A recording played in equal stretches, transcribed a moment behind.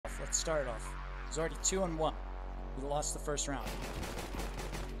to start off. He's already 2-1. We lost the first round.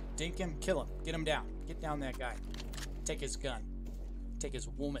 Dink him, kill him, get him down. Get down that guy. Take his gun. Take his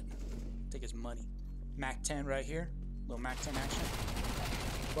woman. Take his money. Mac 10 right here. Little Mac 10 action.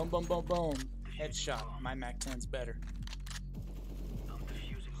 Boom, boom, boom, boom. Headshot. My Mac 10's better.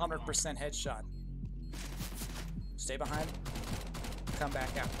 100% headshot. Stay behind. Come back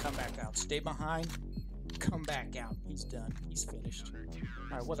out. Come back out. Stay behind. Come back out. He's done. He's finished.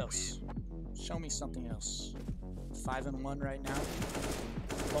 Alright, what else? Show me something else. 5-1 right now.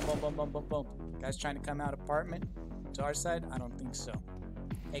 Boom, boom, boom, boom, boom, boom. Guys trying to come out apartment to our side? I don't think so.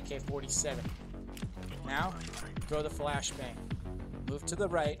 AK-47. Now, throw the flashbang. Move to the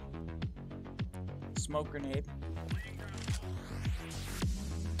right. Smoke grenade.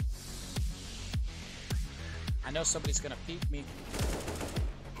 I know somebody's gonna peek me.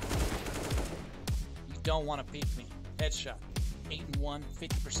 You don't want to peek me. Headshot. 8-1,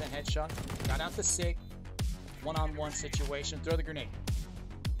 50% headshot. Got out the SIG. One-on-one situation. Throw the grenade.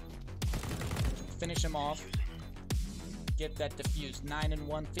 Finish him off. Get that defused.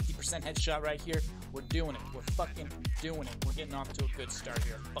 9-1, 50% headshot right here. We're doing it. We're fucking doing it. We're getting off to a good start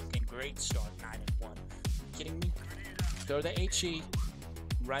here. Fucking great start. 9-1. You kidding me? Throw the HE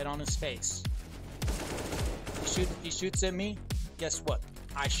right on his face. He shoots at me. Guess what?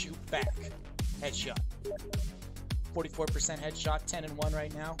 I shoot back. Headshot. 44% headshot. 10-1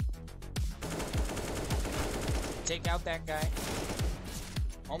 right now. Take out that guy.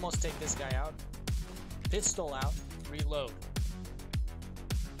 Almost take this guy out. Pistol out. Reload.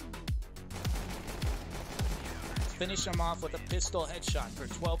 Finish him off with a pistol headshot for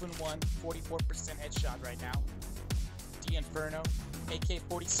 12-1. 44% headshot right now. D Inferno.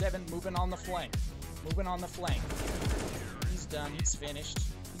 AK-47 moving on the flank. Moving on the flank. He's done. He's finished.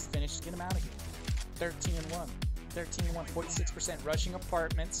 He's finished. Get him out of here. 13-1. 13-1. 46%. Rushing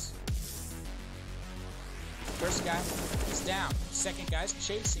apartments. First guy, he's down. Second guy's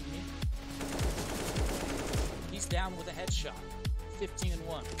chasing me. He's down with a headshot.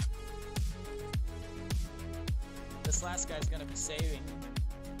 15-1. This last guy's gonna be saving.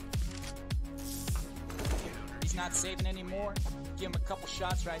 He's not saving anymore. Give him a couple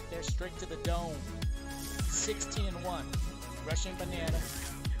shots right there, straight to the dome. 16-1. Russian banana.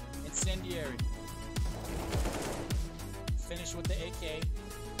 Incendiary. Finish with the AK.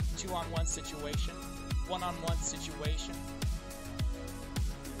 2-on-1 situation. 1-on-1 situation.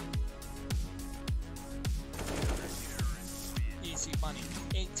 Easy money.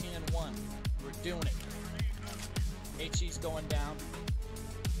 18-1. We're doing it. HE's going down.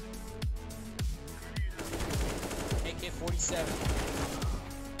 AK-47.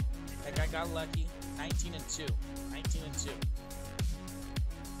 That guy got lucky. 19-2. 19-2.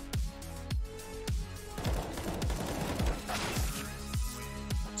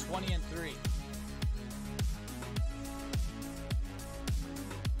 $20-3.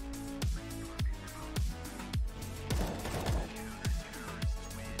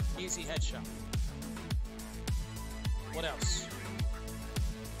 Easy headshot. What else?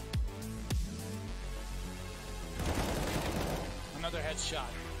 Another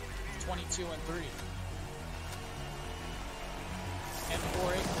headshot. 22-3.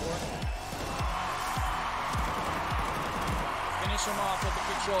 M484. Finish him off with the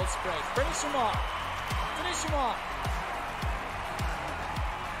controlled spray. Finish him off. Finish him off.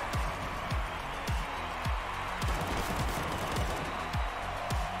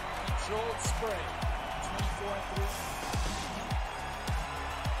 Controlled spray. 24-3.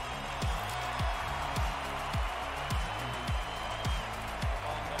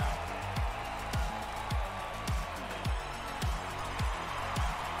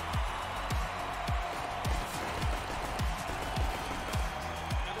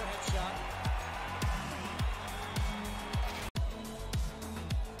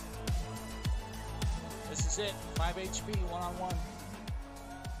 This is it. 5 HP, 1-on-1.